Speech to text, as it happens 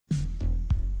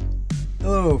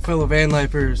Hello fellow van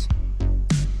lifers.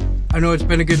 I know it's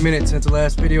been a good minute since the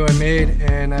last video I made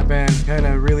and I've been kind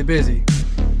of really busy,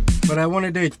 but I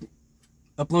wanted to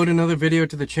upload another video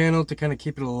to the channel to kind of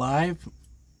keep it alive.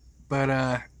 But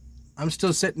I'm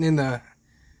still sitting in the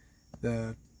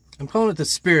I'm calling it the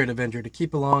Spirit Avenger to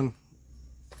keep along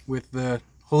with the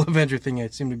whole Avenger thing I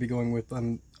seem to be going with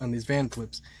on these van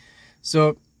flips.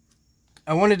 So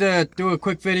I wanted to do a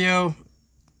quick video,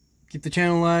 keep the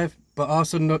channel alive, but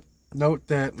also note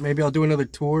that maybe I'll do another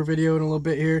tour video in a little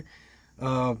bit here.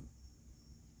 I've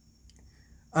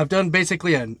done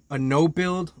basically a no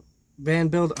build van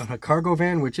build on a cargo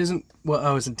van, which isn't what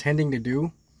I was intending to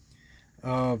do.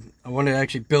 I wanted to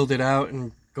actually build it out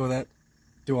and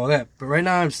do all that. But right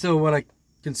now I'm still what I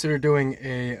consider doing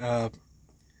a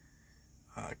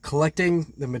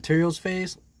collecting the materials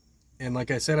phase. And like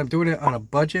I said, I'm doing it on a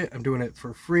budget. I'm doing it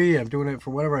for free. I'm doing it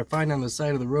for whatever I find on the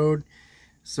side of the road.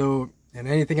 So, and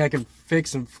anything I can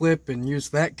fix and flip and use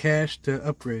that cash to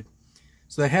upgrade.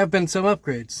 So there have been some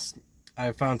upgrades.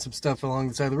 I found some stuff along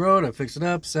the side of the road. I fix it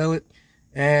up, sell it,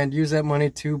 and use that money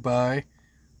to buy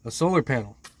a solar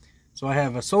panel. So I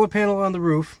have a solar panel on the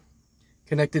roof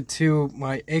connected to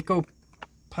my Eco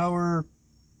Power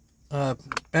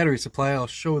battery supply. I'll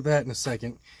show that in a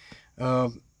second.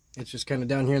 It's just kind of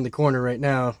down here in the corner right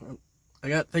now. I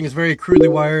got things very crudely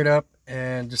wired up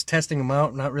and just testing them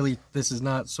out. This is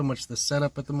not so much the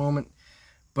setup at the moment,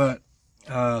 but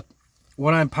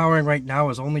what I'm powering right now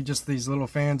is only just these little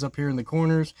fans up here in the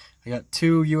corners. I got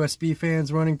 2 USB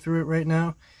fans running through it right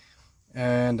now,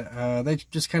 and they're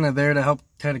just kind of there to help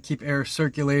kind of keep air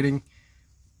circulating.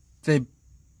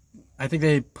 I think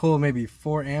they pull maybe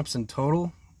 4 amps in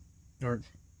total, or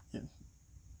yeah,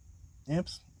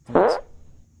 amps. Oh,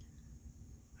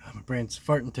 my brain's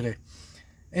farting today.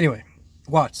 Anyway,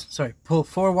 watts. Sorry, pull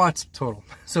 4 watts total.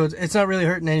 So it's not really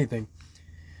hurting anything.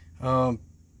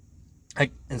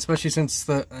 Especially since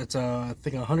it's I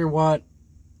think a 100 watt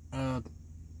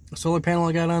solar panel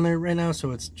I got on there right now,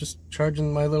 so it's just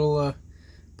charging my little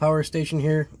power station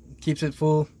here, keeps it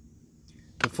full.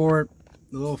 The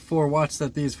little 4 watts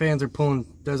that these fans are pulling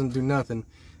doesn't do nothing.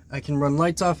 I can run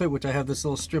lights off it, which I have this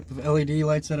little strip of LED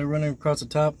lights that are running across the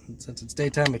top. Since it's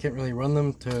daytime, I can't really run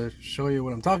them to show you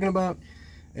what I'm talking about.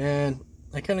 And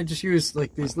I kind of just use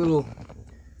like these little,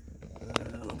 I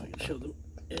don't know if I can show them.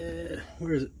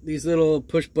 Where is it? These little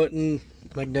push button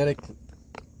magnetic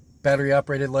battery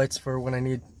operated lights for when I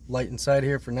need light inside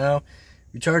here for now.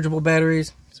 Rechargeable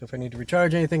batteries, so if I need to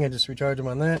recharge anything, I just recharge them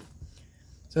on that.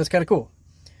 So that's kind of cool.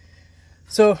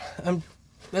 So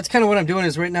that's kind of what I'm doing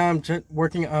is right now I'm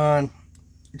working on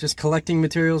just collecting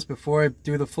materials before I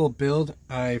do the full build.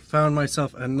 I found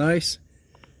myself a nice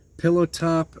pillow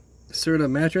top Serta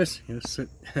mattress.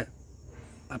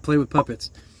 I play with puppets,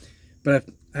 but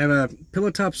I have a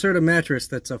pillow top Serta mattress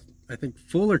that's I think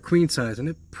full or queen size, and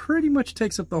it pretty much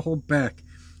takes up the whole back,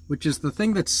 which is the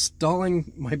thing that's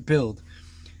stalling my build.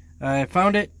 I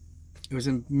found it. It was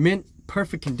in mint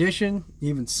perfect condition. It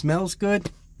even smells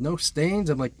good. No stains.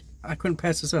 I'm like, I couldn't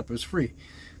pass this up. It was free.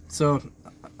 So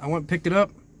I went and picked it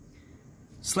up,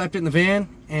 slapped it in the van,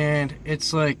 and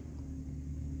it's like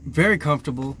very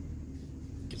comfortable.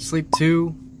 You can sleep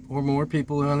 2 or more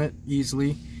people on it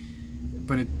easily,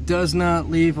 but it does not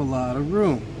leave a lot of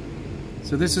room.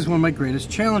 So this is one of my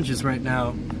greatest challenges right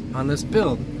now on this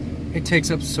build. It takes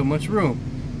up so much room.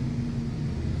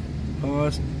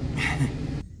 Pause.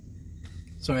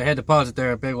 So I had to pause it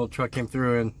there. A big old truck came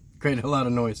through and created a lot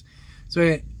of noise.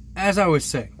 So as I was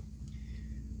saying,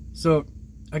 so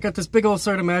I got this big old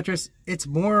Serta mattress. It's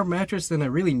more mattress than I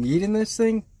really need in this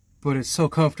thing, but it's so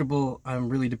comfortable I'm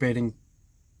really debating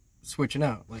switching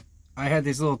out. Like, I had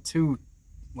these little 2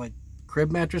 like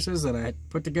crib mattresses that I had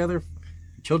put together,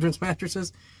 children's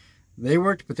mattresses. They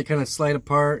worked, but they kind of slide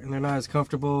apart and they're not as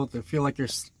comfortable. They feel like you're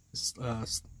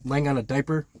laying on a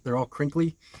diaper. They're all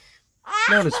crinkly.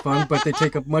 Not as fun, but they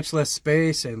take up much less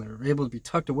space and they're able to be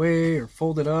tucked away or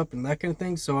folded up and that kind of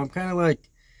thing. So I kind of like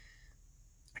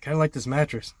this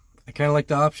mattress. I kind of like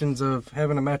the options of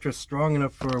having a mattress strong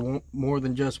enough for more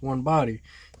than just one body,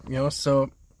 you know. So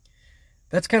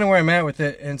that's kind of where I'm at with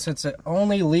it. And since it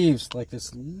only leaves like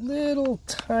this little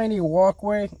tiny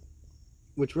walkway,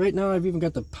 which right now I've even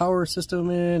got the power system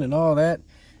in and all that,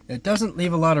 it doesn't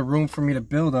leave a lot of room for me to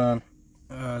build on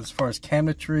as far as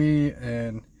cabinetry.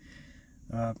 And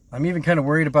I'm even kind of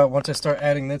worried about once I start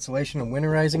adding the insulation and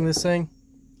winterizing this thing,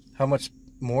 how much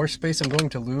more space I'm going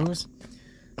to lose.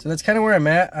 So that's kind of where I'm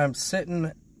at. I'm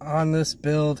sitting on this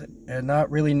build and not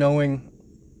really knowing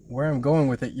where I'm going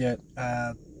with it yet.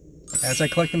 As I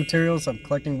collect the materials, I'm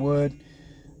collecting wood,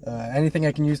 anything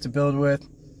I can use to build with.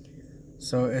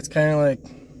 So it's kind of like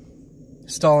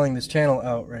stalling this channel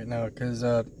out right now because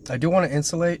I do want to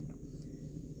insulate.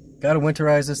 Got to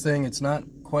winterize this thing. It's not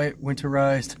quite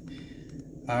winterized.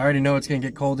 I already know it's gonna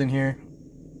get cold in here.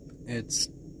 I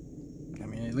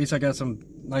mean, at least I got some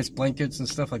nice blankets and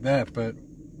stuff like that, but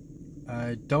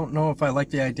I don't know if I like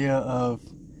the idea of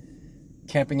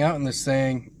camping out in this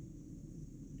thing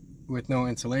with no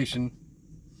insulation.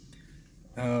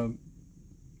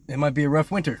 It might be a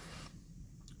rough winter.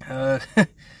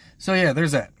 So yeah,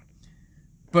 there's that.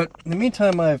 But in the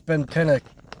meantime, I've been kind of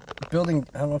building.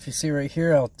 I don't know if you see right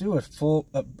here. I'll do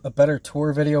a better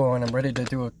tour video when I'm ready to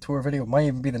do a tour video. It might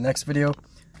even be the next video,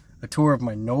 a tour of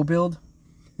my no build.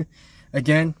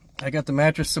 Again, I got the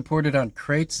mattress supported on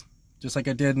crates, just like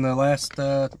I did in the last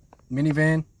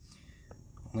minivan.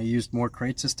 Only used more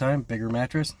crates this time, bigger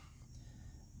mattress.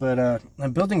 But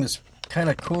I'm building this kind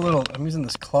of cool little. I'm using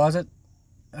this closet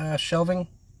shelving.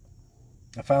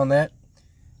 I found that.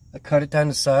 I cut it down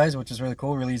to size, which is really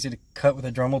cool, really easy to cut with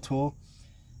a Dremel tool.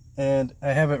 And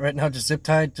I have it right now just zip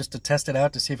tied just to test it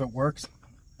out to see if it works.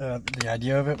 The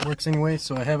idea of it works anyway,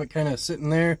 so I have it kind of sitting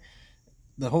there.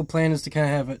 The whole plan is to kind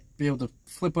of have it be able to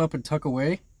flip up and tuck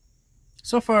away.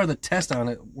 So far the test on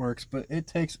it works, but it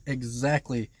takes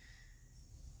exactly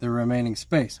the remaining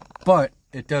space. But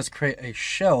it does create a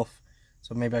shelf,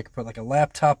 so maybe I could put like a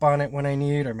laptop on it when I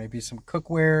need, or maybe some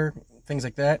cookware, things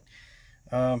like that.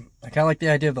 I kind of like the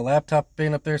idea of the laptop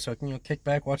being up there so I can, kick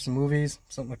back, watch some movies,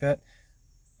 something like that.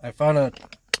 I found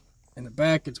in the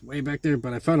back, it's way back there,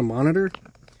 but I found a monitor.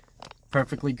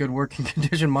 Perfectly good working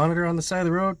condition monitor on the side of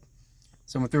the road.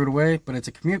 Someone threw it away, but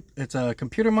it's a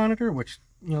computer monitor, which,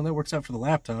 that works out for the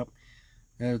laptop.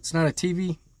 It's not a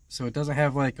TV, so it doesn't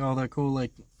have like all the cool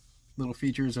like little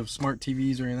features of smart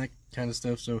TVs or any of that kind of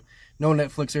stuff. So no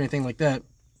Netflix or anything like that.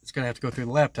 It's gonna have to go through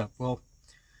the laptop. Well,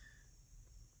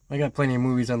 I got plenty of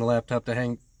movies on the laptop to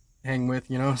hang with,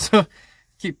 so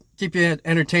keep you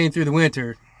entertained through the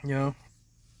winter,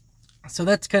 So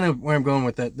that's kind of where I'm going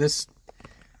with that. This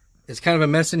is kind of a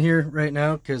mess in here right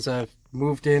now because I've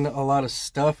moved in a lot of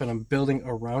stuff and I'm building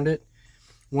around it.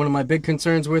 One of my big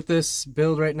concerns with this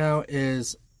build right now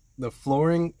is the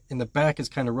flooring in the back is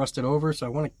kind of rusted over, so I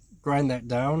want to grind that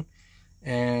down,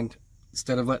 and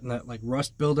instead of letting that like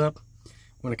rust build up,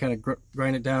 I want to kind of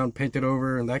grind it down, paint it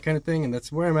over, and that kind of thing. And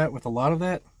that's where I'm at with a lot of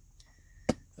that.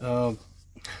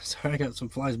 Sorry, I got some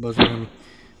flies buzzing on me.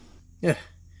 Yeah,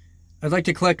 I'd like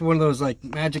to collect one of those like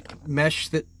magic mesh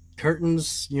that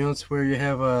curtains. It's where you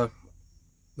have the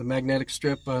magnetic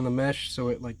strip on the mesh, so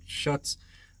it like shuts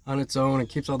on its own and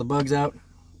keeps all the bugs out.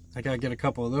 I gotta get a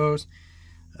couple of those.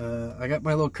 I got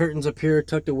my little curtains up here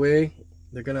tucked away.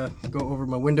 They're gonna go over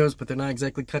my windows, but they're not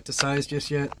exactly cut to size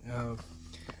just yet.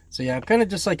 So yeah, I'm kind of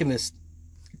just like in this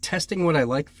testing what I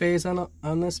like phase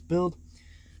on this build,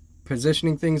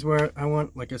 positioning things where I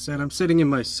want. Like I said, I'm sitting in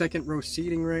my second row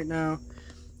seating right now.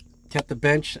 Kept the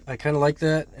bench. I kind of like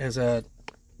that as a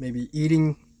maybe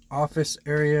eating office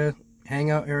area,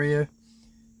 hangout area,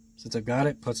 since I've got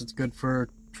it. Plus it's good for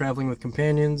traveling with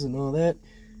companions and all that.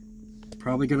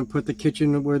 Probably gonna put the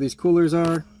kitchen where these coolers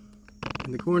are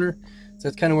in the corner. So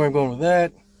that's kind of where I'm going with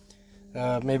that.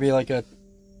 Maybe like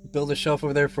build a shelf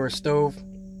over there for a stove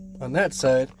on that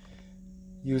side.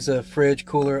 Use a fridge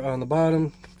cooler on the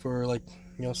bottom for like,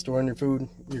 storing your food,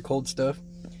 your cold stuff.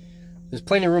 There's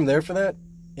plenty of room there for that,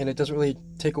 and it doesn't really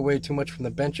take away too much from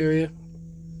the bench area.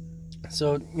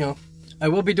 So, I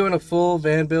will be doing a full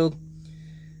van build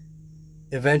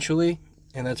eventually,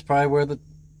 and that's probably where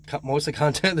most of the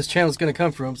content of this channel is going to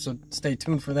come from, so stay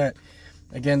tuned for that.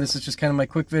 Again, this is just kind of my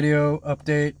quick video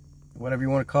update, whatever you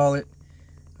want to call it,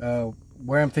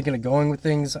 where I'm thinking of going with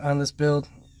things on this build.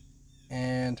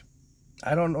 And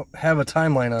I don't have a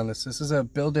timeline on this. This is a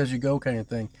build as you go kind of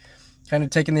thing. Kind of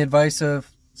taking the advice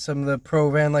of some of the pro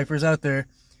van lifers out there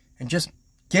and just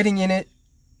getting in it,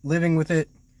 living with it,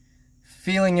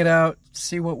 feeling it out,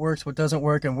 see what works, what doesn't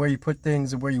work, and where you put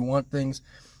things and where you want things.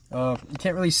 You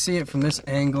can't really see it from this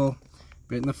angle,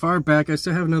 but in the far back I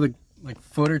still have another like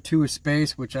foot or two of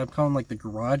space, which I'm calling like the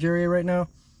garage area right now.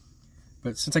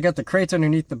 But since I got the crates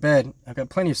underneath the bed, I've got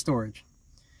plenty of storage.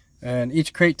 And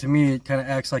each crate to me kind of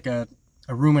acts like a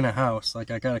room in a house. Like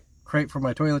I got a crate for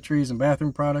my toiletries and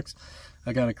bathroom products.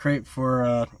 I got a crate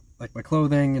for like my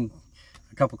clothing and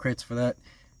a couple crates for that.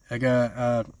 I got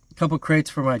a couple crates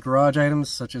for my garage items,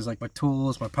 such as like my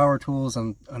tools, my power tools,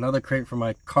 and another crate for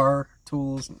my car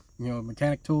tools,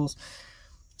 mechanic tools.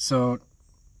 So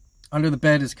under the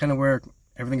bed is kind of where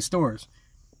everything stores.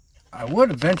 I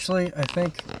would eventually, I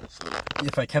think,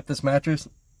 if I kept this mattress,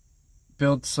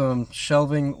 build some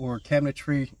shelving or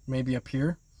cabinetry maybe up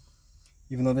here.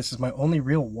 Even though this is my only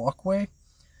real walkway.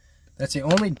 That's the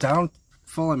only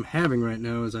pitfall I'm having right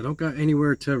now is I don't got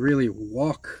anywhere to really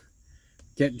walk,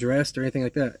 get dressed, or anything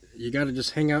like that. You got to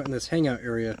just hang out in this hangout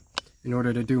area in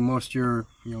order to do most of your,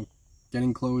 you know,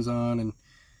 getting clothes on and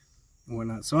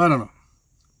whatnot. So I don't know.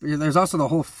 But yeah, there's also the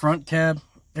whole front cab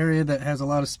area that has a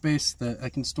lot of space that I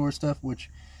can store stuff, which,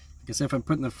 like I said, if I'm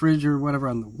putting the fridge or whatever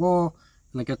on the wall,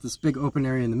 and I got this big open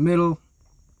area in the middle.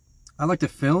 I like to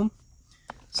film,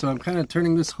 so I'm kind of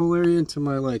turning this whole area into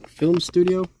my like film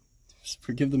studio.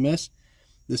 Forgive the mess.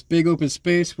 This big open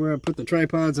space where I put the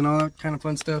tripods and all that kind of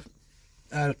fun stuff.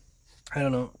 I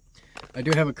don't know. I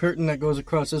do have a curtain that goes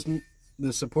across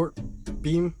this support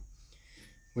beam,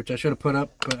 which I should have put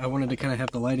up, but I wanted to kind of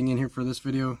have the lighting in here for this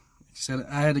video. Like I said,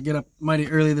 I had to get up mighty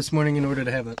early this morning in order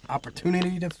to have the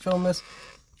opportunity to film this.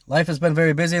 Life has been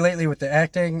very busy lately with the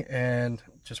acting and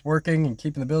just working and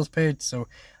keeping the bills paid, so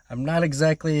I'm not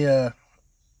exactly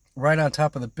right on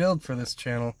top of the build for this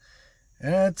channel.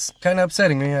 And it's kind of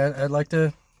upsetting me. I'd like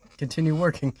to continue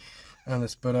working on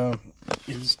this, but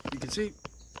you can see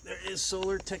there is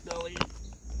solar technology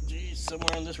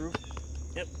somewhere on this roof.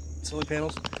 Yep, solar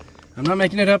panels. I'm not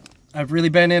making it up. I've really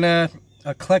been in a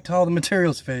collect all the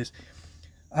materials phase.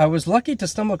 I was lucky to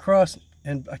stumble across,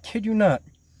 and I kid you not,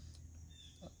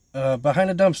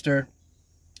 behind a dumpster,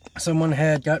 someone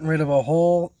had gotten rid of a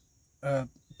whole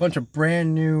bunch of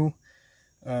brand new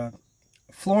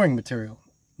flooring material.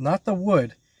 Not the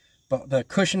wood, but the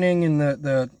cushioning and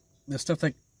the stuff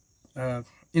that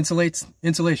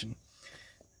insulation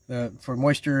for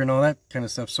moisture and all that kind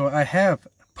of stuff. So I have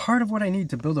part of what I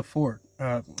need to build a floor,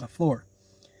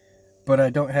 but I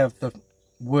don't have the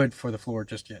wood for the floor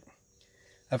just yet.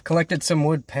 I've collected some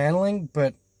wood paneling,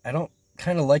 but I don't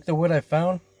kind of like the wood I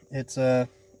found. It's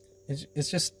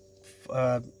just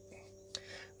like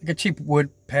a cheap wood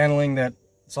paneling that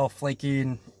it's all flaky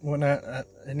and whatnot.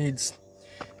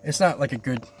 It's not like a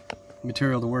good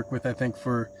material to work with, I think,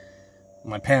 for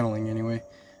my paneling anyway.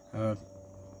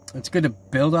 It's good to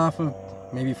build off of,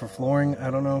 maybe for flooring,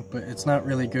 I don't know, but it's not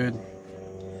really good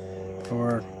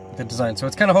for the design. So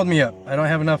it's kind of holding me up. I don't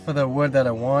have enough of the wood that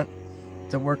I want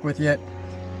to work with yet.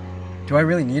 Do I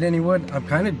really need any wood? I'm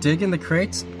kind of digging the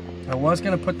crates. I was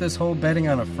going to put this whole bedding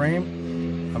on a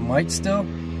frame. I might still,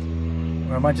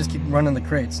 or I might just keep running the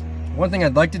crates. One thing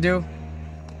I'd like to do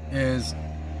is,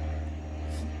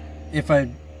 if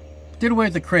I did away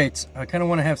with the crates, I kind of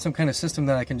want to have some kind of system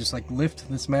that I can just like lift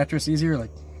this mattress easier,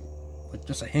 like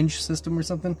just a hinge system or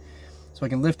something, so I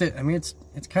can lift it. I mean, it's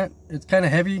kind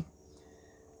of heavy,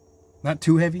 not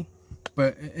too heavy,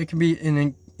 but it can be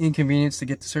an inconvenience to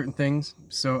get to certain things.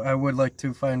 So I would like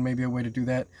to find maybe a way to do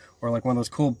that, or like one of those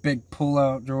cool big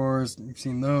pull-out drawers. You've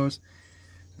seen those.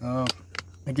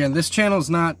 Again, this channel is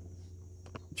not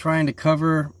trying to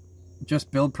cover just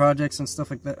build projects and stuff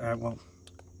like that. Well,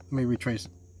 let me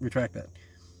retract that.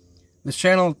 This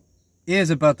channel is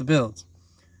about the builds,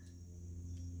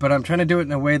 but I'm trying to do it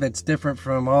in a way that's different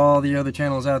from all the other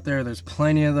channels out there. There's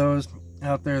plenty of those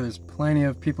out there. There's plenty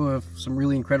of people who have some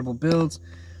really incredible builds.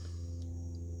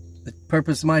 The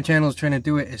purpose of my channel is trying to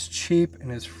do it as cheap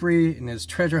and as free and as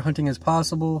treasure hunting as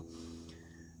possible.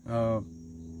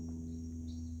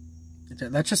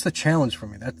 That's just the challenge for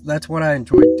me. That's what I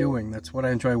enjoy doing. That's what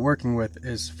I enjoy working with,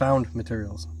 is found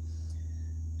materials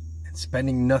and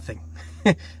spending nothing.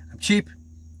 I'm cheap,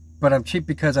 but I'm cheap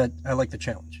because I like the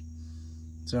challenge.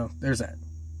 So there's that.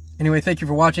 Anyway, thank you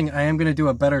for watching. I am going to do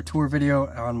a better tour video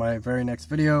on my very next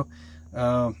video.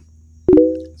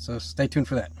 So stay tuned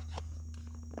for that.